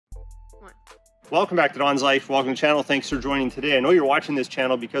One. Welcome back to Donslife. Welcome to the channel. Thanks for joining today. I know you're watching this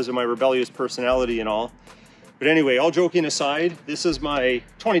channel because of my rebellious personality and all. But anyway, all joking aside, this is my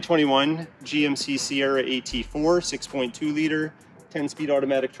 2021 GMC Sierra AT4 6.2 liter 10-speed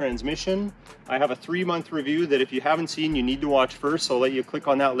automatic transmission. I have a 3-month review that if you haven't seen, you need to watch first. So I'll let you click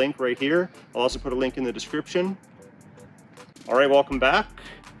on that link right here. I'll also put a link in the description. All right, welcome back.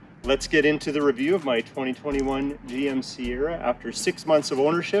 Let's get into the review of my 2021 GMC Sierra after 6 months of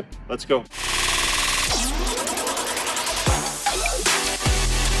ownership. Let's go.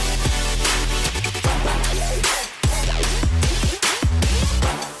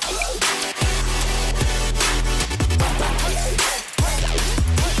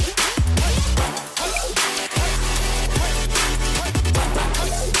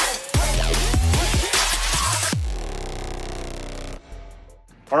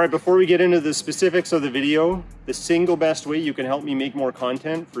 All right, before we get into the specifics of the video, the single best way you can help me make more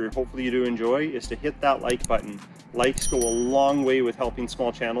content for hopefully you to enjoy is to hit that like button. Likes go a long way with helping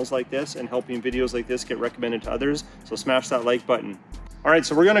small channels like this and helping videos like this get recommended to others, so smash that like button. All right,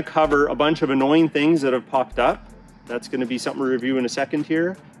 so we're gonna cover a bunch of annoying things that have popped up. That's gonna be something we'll review in a second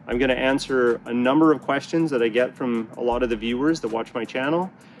here. I'm gonna answer a number of questions that I get from a lot of the viewers that watch my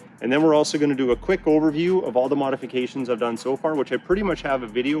channel. And then we're also going to do a quick overview of all the modifications I've done so far, which I pretty much have a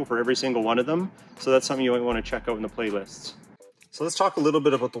video for every single one of them. So that's something you might want to check out in the playlists. So let's talk a little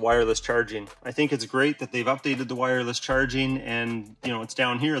bit about the wireless charging. I think it's great that they've updated the wireless charging and, you know, it's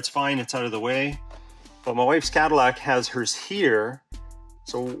down here, it's fine, it's out of the way. But my wife's Cadillac has hers here.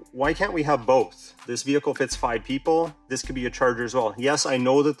 So why can't we have both? This vehicle fits 5 people. This could be a charger as well. Yes, I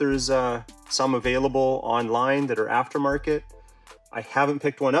know that there's some available online that are aftermarket. I haven't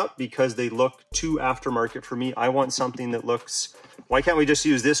picked one up because they look too aftermarket for me. I want something that looks, why can't we just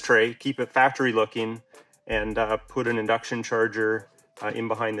use this tray, keep it factory looking, and put an induction charger in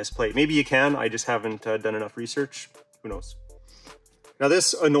behind this plate? Maybe you can, I just haven't done enough research. Who knows? Now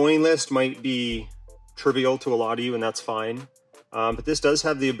this annoying list might be trivial to a lot of you, and that's fine. But this does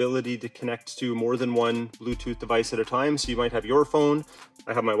have the ability to connect to more than one Bluetooth device at a time. So you might have your phone.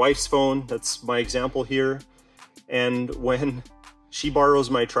 I have my wife's phone. That's my example here. And when she borrows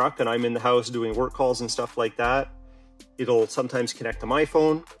my truck and I'm in the house doing work calls and stuff like that, it'll sometimes connect to my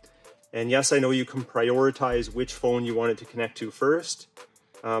phone. And yes, I know you can prioritize which phone you want it to connect to first,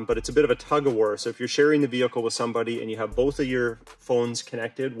 but it's a bit of a tug of war. So if you're sharing the vehicle with somebody and you have both of your phones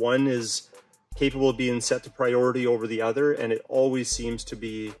connected, one is capable of being set to priority over the other, and it always seems to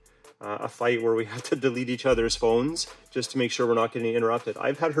be a fight where we have to delete each other's phones just to make sure we're not getting interrupted.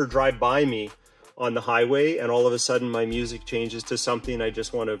 I've had her drive by me on the highway and all of a sudden my music changes to something I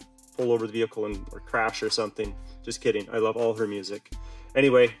just want to pull over the vehicle or crash or something. Just kidding, I love all her music.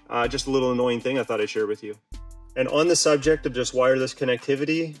 Anyway, just a little annoying thing I thought I'd share with you. And on the subject of just wireless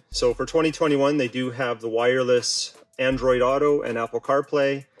connectivity, so for 2021 they do have the wireless Android Auto and Apple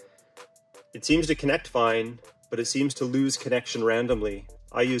CarPlay. It seems to connect fine, but it seems to lose connection randomly.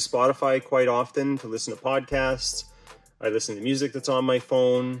 I use Spotify quite often to listen to podcasts. I listen to music that's on my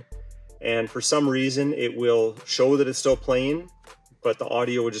phone. And for some reason, it will show that it's still playing, but the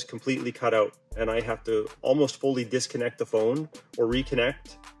audio will just completely cut out. And I have to almost fully disconnect the phone or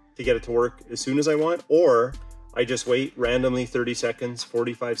reconnect to get it to work as soon as I want. Or I just wait randomly 30 seconds,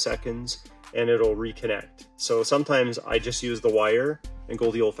 45 seconds, and it'll reconnect. So sometimes I just use the wire and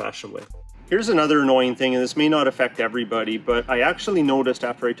go the old-fashioned way. Here's another annoying thing, and this may not affect everybody, but I actually noticed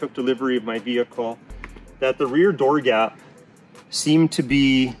after I took delivery of my vehicle that the rear door gap seemed to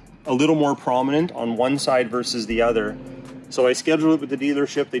be a little more prominent on one side versus the other. So I scheduled it with the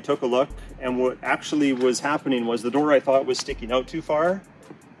dealership, they took a look, and what actually was happening was the door I thought was sticking out too far.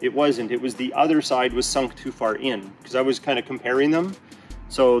 It wasn't, it was the other side was sunk too far in, because I was kind of comparing them.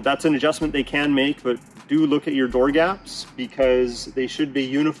 So that's an adjustment they can make, but do look at your door gaps because they should be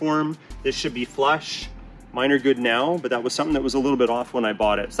uniform. This should be flush. Mine are good now, but that was something that was a little bit off when I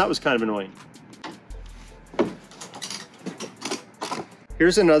bought it. So that was kind of annoying.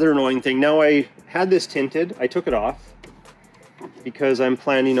 Here's another annoying thing. Now I had this tinted, I took it off because I'm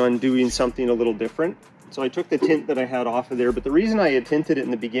planning on doing something a little different. So I took the tint that I had off of there, but the reason I had tinted it in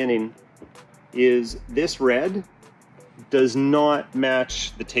the beginning is this red does not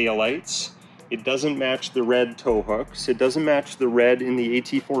match the taillights. It doesn't match the red tow hooks. It doesn't match the red in the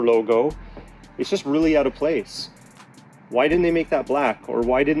AT4 logo. It's just really out of place. Why didn't they make that black? Or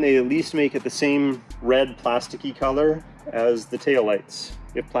why didn't they at least make it the same red plasticky color as the taillights?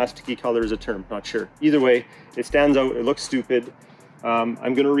 If plasticky color is a term, not sure. Either way, it stands out, it looks stupid. I'm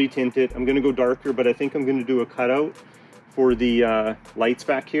gonna retint it. I'm gonna go darker, but I think I'm gonna do a cutout for the lights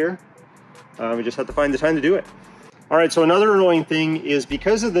back here. I just have to find the time to do it. All right, so another annoying thing is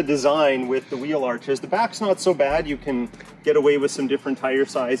because of the design with the wheel arches, the back's not so bad. You can get away with some different tire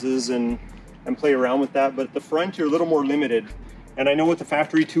sizes and play around with that, but at the front you're a little more limited. And I know with the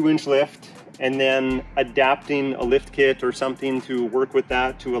factory 2-inch lift and then adapting a lift kit or something to work with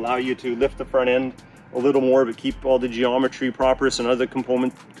that to allow you to lift the front end a little more but keep all the geometry proper so none of the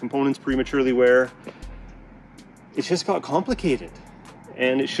components prematurely wear, it's just got complicated.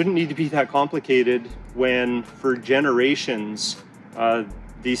 And it shouldn't need to be that complicated when for generations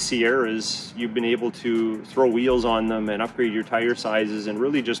these Sierras, you've been able to throw wheels on them and upgrade your tire sizes and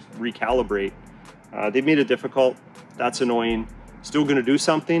really just recalibrate. They've made it difficult. That's annoying. Still gonna do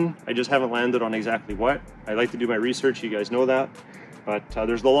something. I just haven't landed on exactly what. I like to do my research, you guys know that. But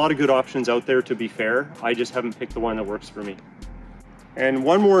there's a lot of good options out there, to be fair. I just haven't picked the one that works for me. And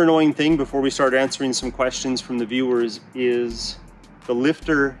one more annoying thing before we start answering some questions from the viewers is the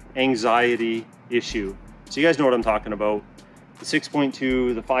lifter anxiety issue. So you guys know what I'm talking about. The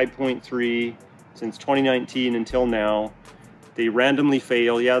 6.2, the 5.3, since 2019 until now, they randomly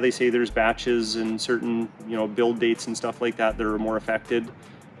fail. Yeah, they say there's batches and certain, build dates and stuff like that that are more affected.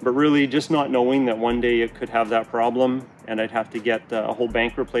 But really just not knowing that one day it could have that problem and I'd have to get a whole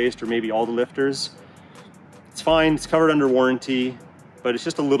bank replaced or maybe all the lifters. It's fine, it's covered under warranty, but it's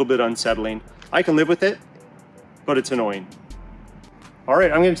just a little bit unsettling. I can live with it, but it's annoying. All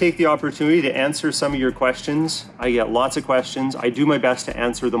right, I'm going to take the opportunity to answer some of your questions. I get lots of questions. I do my best to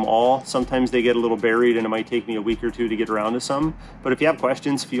answer them all. Sometimes they get a little buried and it might take me a week or two to get around to some. But if you have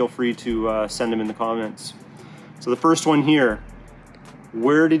questions, feel free to send them in the comments. So the first one here,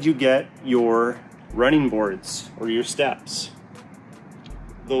 where did you get your running boards or your steps?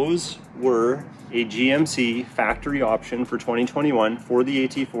 Those were a GMC factory option for 2021 for the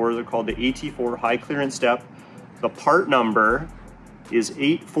AT4. They're called the AT4 high clearance step. The part number is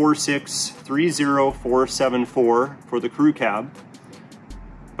 84630474 for the crew cab,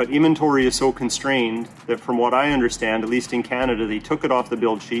 but inventory is so constrained that from what I understand, at least in Canada, they took it off the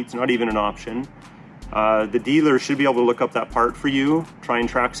build sheets, not even an option. The dealer should be able to look up that part for you, try and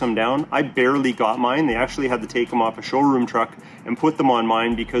track some down. I barely got mine. They actually had to take them off a showroom truck and put them on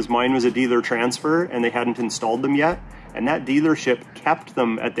mine because mine was a dealer transfer and they hadn't installed them yet. And that dealership kept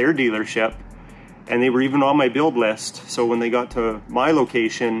them at their dealership. And they were even on my build list. So when they got to my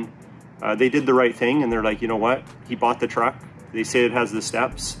location, they did the right thing. And they're like, you know what? He bought the truck. They say it has the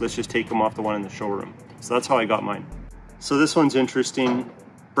steps. Let's just take them off the one in the showroom. So that's how I got mine. So this one's interesting.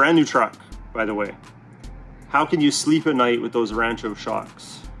 Brand new truck, by the way. How can you sleep at night with those Rancho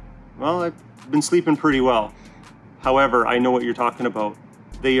shocks? Well, I've been sleeping pretty well. However, I know what you're talking about.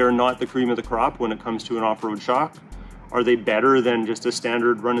 They are not the cream of the crop when it comes to an off-road shock. Are they better than just a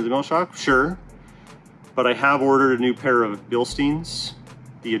standard run-of-the-mill shock? Sure. But I have ordered a new pair of Bilsteins,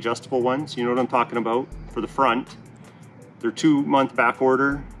 the adjustable ones, you know what I'm talking about, for the front. They're 2-month back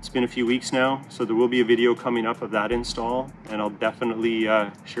order. It's been a few weeks now, so there will be a video coming up of that install, and I'll definitely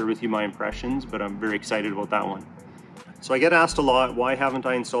share with you my impressions, but I'm very excited about that one. So I get asked a lot, why haven't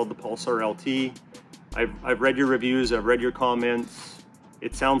I installed the Pulsar LT? I've read your reviews, I've read your comments.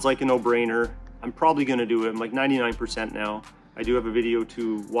 It sounds like a no-brainer. I'm probably gonna do it. I'm like 99% now. I do have a video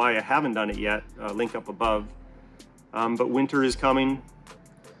to why I haven't done it yet, link up above. But winter is coming.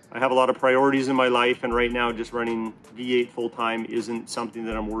 I have a lot of priorities in my life, and right now just running V8 full-time isn't something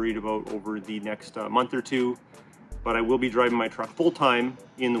that I'm worried about over the next month or two. But I will be driving my truck full-time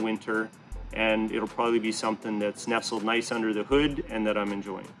in the winter, and it'll probably be something that's nestled nice under the hood and that I'm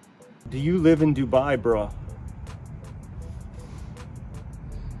enjoying. Do you live in Dubai, bro?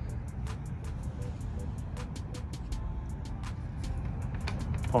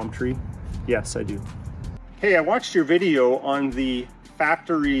 Palm tree? Yes, I do. Hey, I watched your video on the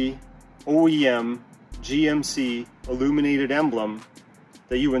factory OEM GMC illuminated emblem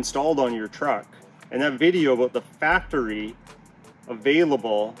that you installed on your truck. And that video about the factory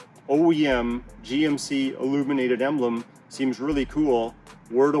available OEM GMC illuminated emblem seems really cool.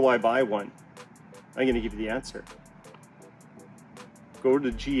 Where do I buy one? I'm gonna give you the answer. Go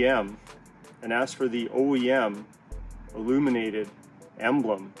to GM and ask for the OEM illuminated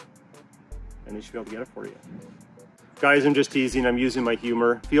emblem, and they should be able to get it for you. Guys, I'm just teasing, I'm using my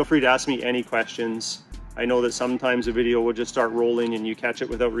humor. Feel free to ask me any questions. I know that sometimes a video will just start rolling and you catch it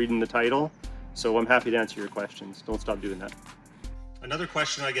without reading the title, so I'm happy to answer your questions. Don't stop doing that. Another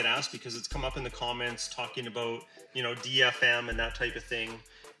question I get asked, because it's come up in the comments talking about, DFM and that type of thing,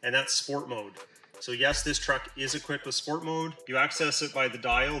 and that's sport mode. So yes, this truck is equipped with sport mode. You access it by the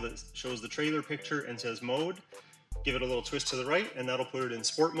dial that shows the trailer picture and says mode. Give it a little twist to the right and that'll put it in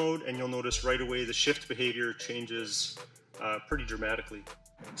sport mode, and you'll notice right away the shift behavior changes pretty dramatically.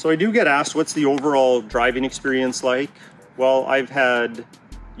 So I do get asked, what's the overall driving experience like? Well, I've had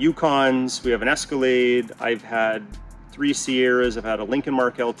Yukons, we have an Escalade, I've had 3 Sierras, I've had a Lincoln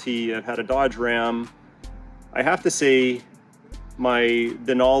Mark LT, I've had a Dodge Ram. I have to say my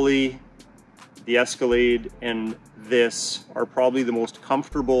Denali, the Escalade, and this are probably the most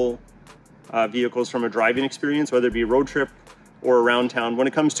comfortable vehicles from a driving experience, whether it be a road trip or around town. When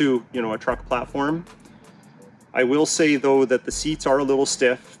it comes to, you know, a truck platform, I will say though that the seats are a little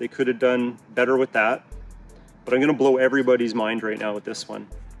stiff. They could have done better with that, but I'm going to blow everybody's mind right now with this one.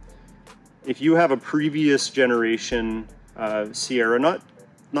 If you have a previous generation Sierra, not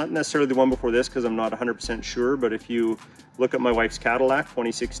necessarily the one before this because I'm not 100% sure, but if you look at my wife's Cadillac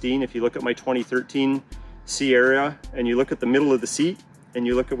 2016, if you look at my 2013 Sierra and you look at the middle of the seat and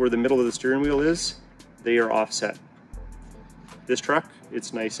you look at where the middle of the steering wheel is, they are offset. This truck,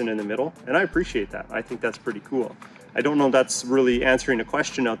 it's nice and in the middle, and I appreciate that. I think that's pretty cool. I don't know if that's really answering a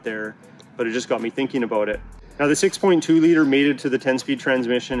question out there, but it just got me thinking about it. Now the 6.2 liter mated to the 10-speed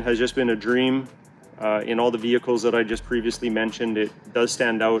transmission has just been a dream. In all the vehicles that I just previously mentioned, it does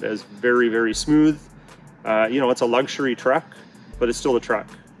stand out as very, very smooth. You know, it's a luxury truck, but it's still a truck,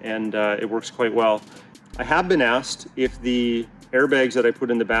 and it works quite well. I have been asked if the airbags that I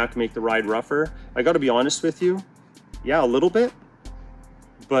put in the back make the ride rougher. I gotta be honest with you, yeah, a little bit,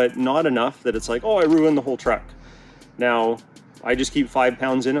 but not enough that it's like, oh, I ruined the whole truck. Now, I just keep 5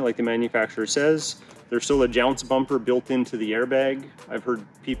 pounds in it like the manufacturer says. There's still a jounce bumper built into the airbag. I've heard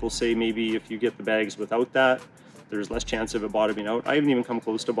people say maybe if you get the bags without that, there's less chance of it bottoming out. I haven't even come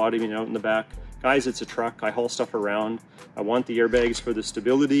close to bottoming out in the back. Guys, it's a truck. I haul stuff around. I want the airbags for the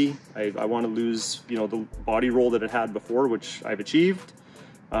stability. I want to lose, you know, the body roll that it had before, which I've achieved.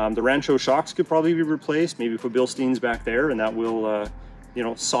 The Rancho shocks could probably be replaced. Maybe put Bilstein's back there, and that will, you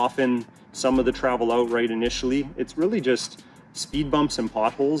know, soften some of the travel out right initially. It's really just speed bumps and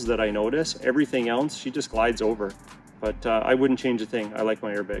potholes that I notice. Everything else, she just glides over. But I wouldn't change a thing. I like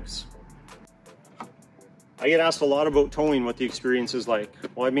my airbags. I get asked a lot about towing, what the experience is like.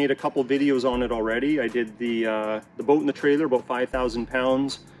 Well, I made a couple videos on it already. I did the boat and the trailer, about 5,000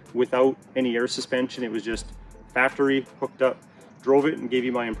 pounds, without any air suspension. It was just factory, hooked up, drove it and gave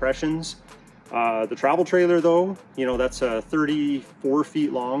you my impressions. The travel trailer though, you know, that's 34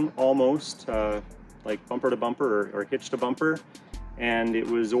 feet long, almost, like bumper to bumper or hitch to bumper. And it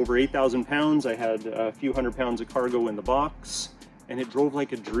was over 8,000 pounds. I had a few hundred pounds of cargo in the box, and it drove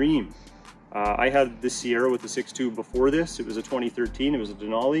like a dream. I had the Sierra with the 6.2 before this. It was a 2013, it was a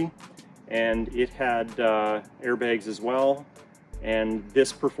Denali, and it had airbags as well, and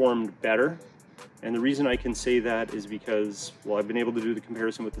this performed better. And the reason I can say that is because, well, I've been able to do the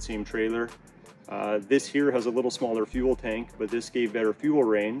comparison with the same trailer. This here has a little smaller fuel tank, but this gave better fuel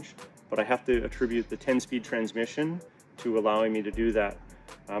range, but I have to attribute the 10-speed transmission to allowing me to do that.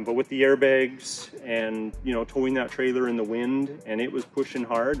 But with the airbags and, you know, towing that trailer in the wind, and it was pushing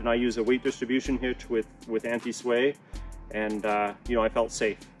hard, and I use a weight distribution hitch with anti-sway, and you know, I felt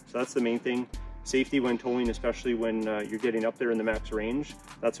safe. So that's the main thing. Safety when towing, especially when you're getting up there in the max range.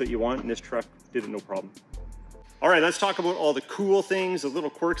 That's what you want, and this truck did it no problem. All right, let's talk about all the cool things, the little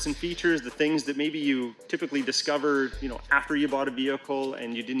quirks and features, the things that maybe you typically discover, you know, after you bought a vehicle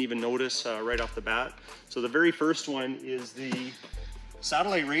and you didn't even notice right off the bat. So the very first one is the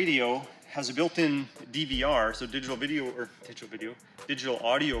satellite radio has a built-in DVR, so digital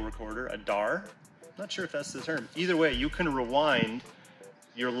audio recorder, a DAR. Not sure if that's the term. Either way, you can rewind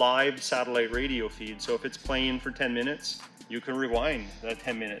your live satellite radio feed. So if it's playing for 10 minutes, you can rewind that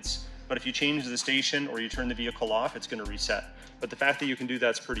 10 minutes. But if you change the station or you turn the vehicle off, it's going to reset. But the fact that you can do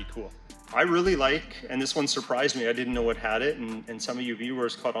that's pretty cool. I really like, and this one surprised me, I didn't know it had it, and some of you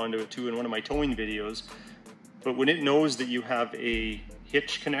viewers caught onto it too in one of my towing videos. But when it knows that you have a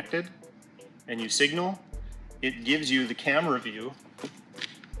hitch connected and you signal, it gives you the camera view.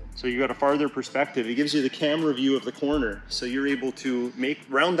 So you got a farther perspective. It gives you the camera view of the corner. So you're able to make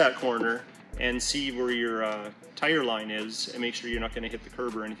round that corner and see where your tire line is and make sure you're not going to hit the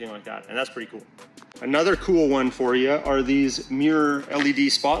curb or anything like that. And that's pretty cool. Another cool one for you are these mirror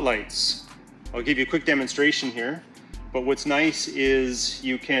LED spotlights. I'll give you a quick demonstration here. But what's nice is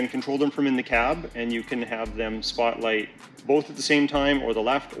you can control them from in the cab, and you can have them spotlight both at the same time, or the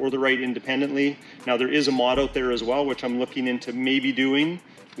left or the right independently. Now there is a mod out there as well, which I'm looking into maybe doing,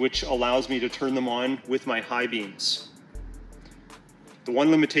 which allows me to turn them on with my high beams. The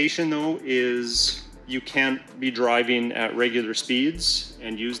one limitation though is you can't be driving at regular speeds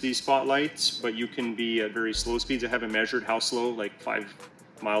and use these spotlights, but you can be at very slow speeds. I haven't measured how slow, like 5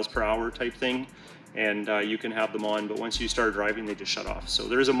 miles per hour type thing. And you can have them on, but once you start driving, they just shut off. So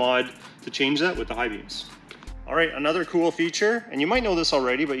there's a mod to change that with the high beams. All right, another cool feature, and you might know this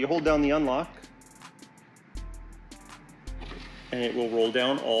already, but you hold down the unlock and it will roll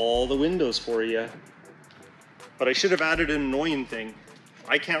down all the windows for you. But I should have added an annoying thing.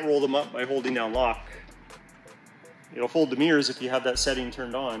 I can't roll them up by holding down lock. It'll fold the mirrors if you have that setting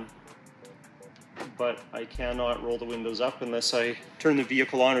turned on, but I cannot roll the windows up unless I turn the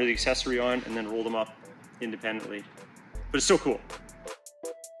vehicle on or the accessory on and then roll them up independently. But it's still cool.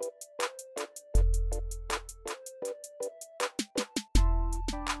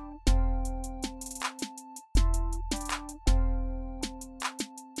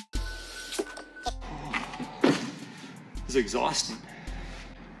 It's exhausting.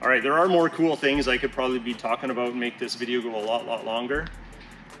 All right, there are more cool things I could probably be talking about and make this video go a lot longer.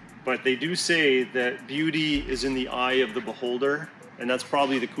 But they do say that beauty is in the eye of the beholder, and that's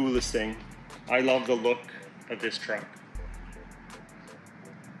probably the coolest thing. I love the look of this truck.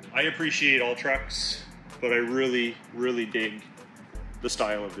 I appreciate all trucks, but I really dig the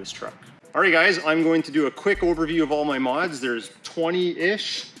style of this truck. All right guys, I'm going to do a quick overview of all my mods. There's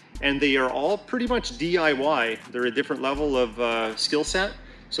 20-ish, and they are all pretty much DIY. They're a different level of skill set.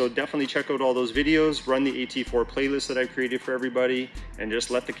 So definitely check out all those videos, run the AT4 playlist that I've created for everybody, and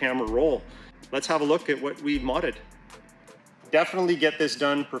just let the camera roll. Let's have a look at what we've modded. Definitely get this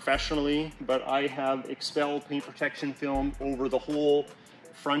done professionally, but I have Expel paint protection film over the whole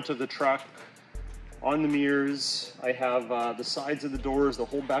front of the truck, on the mirrors. I have the sides of the doors, the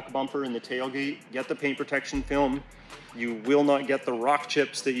whole back bumper and the tailgate. Get the paint protection film. You will not get the rock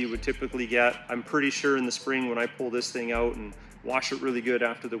chips that you would typically get. I'm pretty sure in the spring when I pull this thing out and wash it really good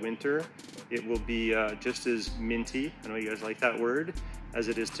after the winter, it will be just as minty, I know you guys like that word, as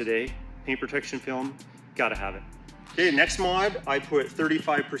it is today. Paint protection film, gotta have it. Okay, next mod, I put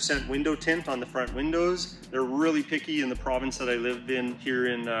 35% window tint on the front windows. They're really picky in the province that I live in here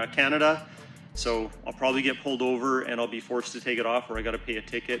in Canada. So I'll probably get pulled over and I'll be forced to take it off, or I gotta pay a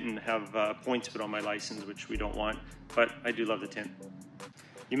ticket and have points put on my license, which we don't want, but I do love the tint.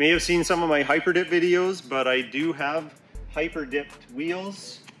 You may have seen some of my hyper dip videos, but I do have hyper dipped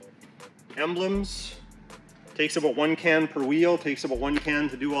wheels, emblems. Takes about 1 can per wheel, takes about 1 can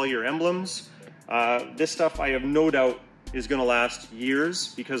to do all your emblems. This stuff I have no doubt is gonna last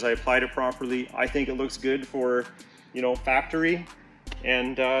years because I applied it properly. I think it looks good for, you know, factory,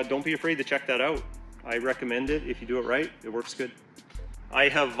 and don't be afraid to check that out. I recommend it. If you do it right, it works good. I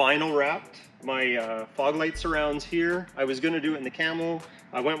have vinyl wrapped my fog light surrounds here. I was gonna do it in the camo.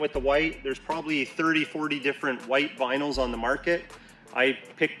 I went with the white. There's probably 30, 40 different white vinyls on the market. I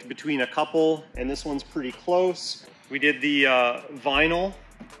picked between a couple, and this one's pretty close. We did the vinyl,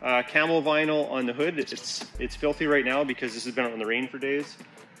 camo vinyl on the hood. It's filthy right now because this has been out in the rain for days.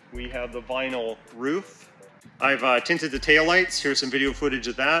 We have the vinyl roof. I've tinted the taillights. Here's some video footage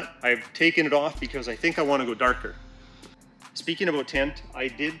of that. I've taken it off because I think I want to go darker. Speaking about tint, I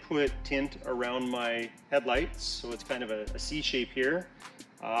did put tint around my headlights, so it's kind of a C shape here.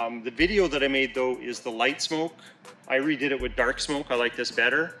 The video that I made though is the light smoke. I redid it with dark smoke. I like this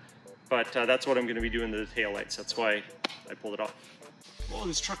better, but that's what I'm going to be doing to the taillights. That's why I pulled it off. Oh,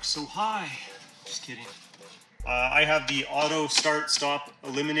 this truck's so high. Just kidding. I have the auto start stop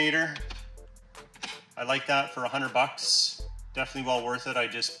eliminator. I like that for $100. Definitely well worth it. I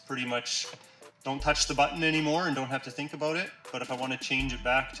just pretty much don't touch the button anymore and don't have to think about it. But if I want to change it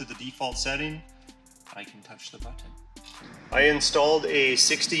back to the default setting, I can touch the button. I installed a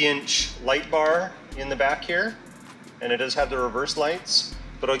 60-inch light bar in the back here, and it does have the reverse lights,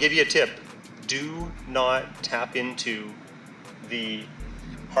 but I'll give you a tip. Do not tap into the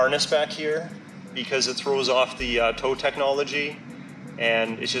harness back here because it throws off the tow technology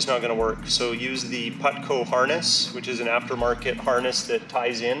and it's just not going to work. So use the Putco harness, which is an aftermarket harness that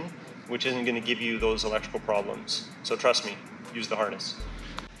ties in, which isn't going to give you those electrical problems. So trust me, use the harness.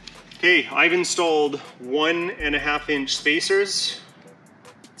 Okay, I've installed 1.5-inch spacers.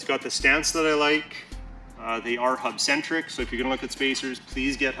 It's got the stance that I like. They are hub-centric, so if you're gonna look at spacers,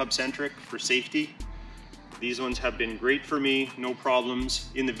 please get hub-centric for safety. These ones have been great for me, no problems.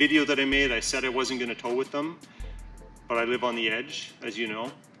 In the video that I made, I said I wasn't gonna tow with them, but I live on the edge, as you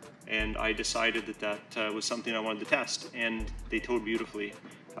know, and I decided that was something I wanted to test, and they towed beautifully.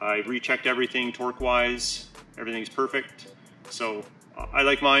 I rechecked everything torque-wise, everything's perfect, so I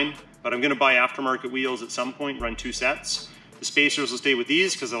like mine, but I'm gonna buy aftermarket wheels at some point, run 2 sets. The spacers will stay with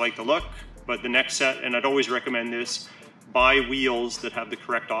these because I like the look, but the next set, and I'd always recommend this, buy wheels that have the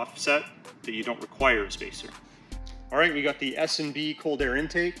correct offset, that you don't require a spacer. All right, we got the S&B cold air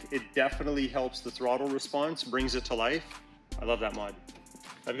intake. It definitely helps the throttle response, brings it to life. I love that mod.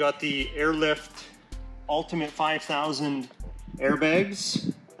 I've got the Airlift Ultimate 5000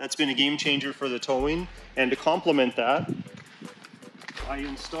 airbags. That's been a game changer for the towing. And to complement that, I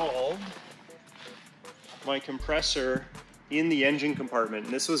installed my compressor in the engine compartment.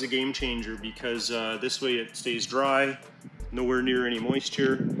 And this was a game changer because this way it stays dry, nowhere near any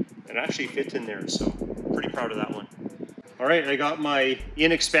moisture, and actually fits in there. So pretty proud of that one. All right, I got my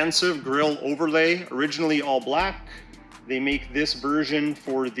inexpensive grill overlay, originally all black. They make this version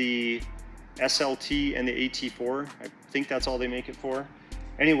for the SLT and the AT4. I think that's all they make it for.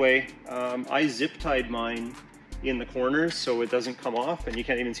 Anyway, I zip tied mine in the corners so it doesn't come off and you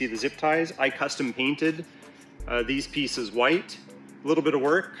can't even see the zip ties. I custom painted these pieces white. A little bit of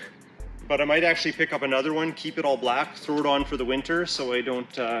work, but I might actually pick up another one, keep it all black, throw it on for the winter so I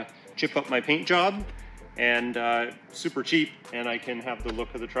don't chip up my paint job. And super cheap, and I can have the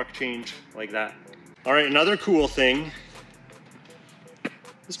look of the truck change like that. All right, another cool thing,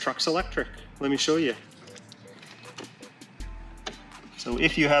 this truck's electric. Let me show you. So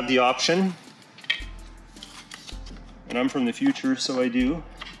if you have the option, and I'm from the future, so I do,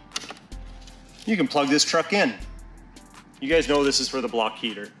 you can plug this truck in. You guys know this is for the block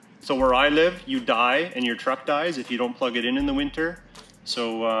heater. So where I live, you die and your truck dies if you don't plug it in the winter.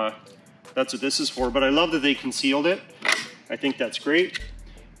 So that's what this is for, but I love that they concealed it. I think that's great.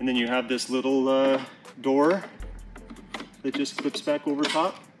 And then you have this little door that just clips back over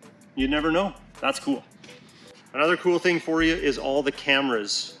top. You never know, that's cool. Another cool thing for you is all the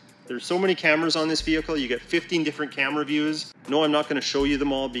cameras. There's so many cameras on this vehicle. You get 15 different camera views. No, I'm not gonna show you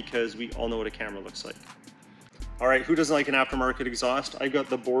them all because we all know what a camera looks like. All right, who doesn't like an aftermarket exhaust? I've got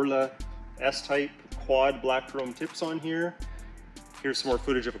the Borla S-Type quad black chrome tips on here. Here's some more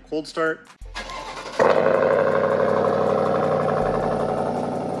footage of a cold start.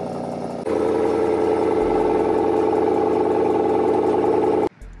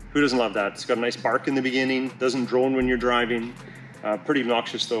 Who doesn't love that? It's got a nice bark in the beginning, doesn't drone when you're driving. Pretty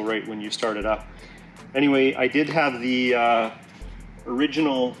obnoxious though, right when you start it up. Anyway, I did have the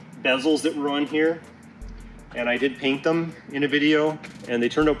original bezels that were on here, and I did paint them in a video and they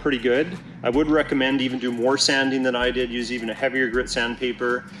turned out pretty good. I would recommend even do more sanding than I did, use even a heavier grit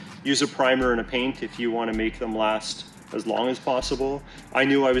sandpaper, use a primer and a paint if you want to make them last as long as possible. I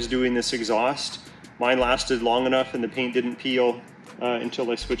knew I was doing this exhaust. Mine lasted long enough and the paint didn't peel until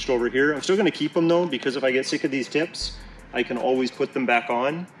I switched over here. I'm still going to keep them though, because if I get sick of these tips, I can always put them back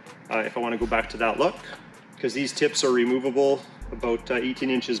on if I want to go back to that look, because these tips are removable about 18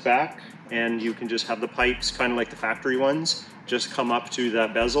 inches back, and you can just have the pipes, kind of like the factory ones, just come up to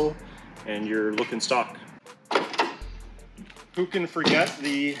that bezel and you're looking stock. Who can forget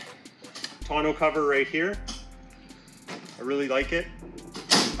the tonneau cover right here? I really like it.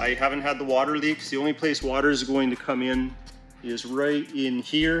 I haven't had the water leaks. The only place water is going to come in is right in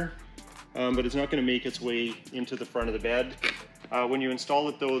here, but it's not going to make its way into the front of the bed. When you install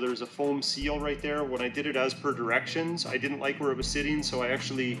it though, there's a foam seal right there. When I did it as per directions, I didn't like where it was sitting, so I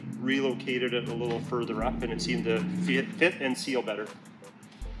actually relocated it a little further up and it seemed to fit and seal better.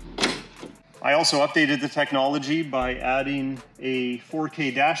 I also updated the technology by adding a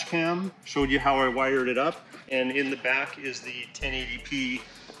 4K dash cam, showed you how I wired it up, and in the back is the 1080p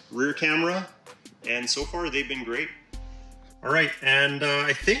rear camera, and so far they've been great. All right, and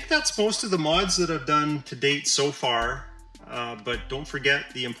I think that's most of the mods that I've done to date so far. But don't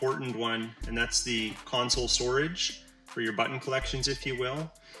forget the important one, and that's the console storage for your button collections, if you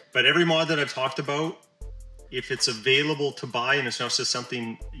will. But every mod that I've talked about, if it's available to buy and it's not just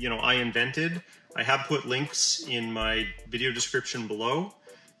something, you know, I invented, I have put links in my video description below.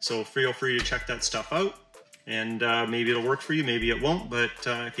 So feel free to check that stuff out, and maybe it'll work for you, maybe it won't. But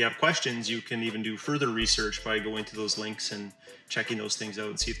if you have questions, you can even do further research by going to those links and checking those things out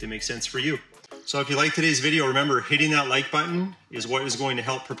and see if they make sense for you. So if you like today's video, remember hitting that like button is what is going to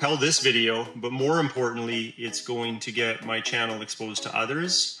help propel this video, but more importantly, it's going to get my channel exposed to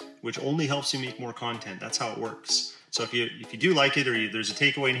others, which only helps you make more content. That's how it works. So if you do like it, or there's a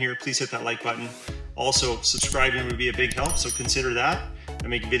takeaway in here, please hit that like button. Also, subscribing would be a big help, so consider that. I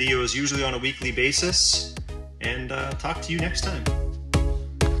make videos usually on a weekly basis, and talk to you next time.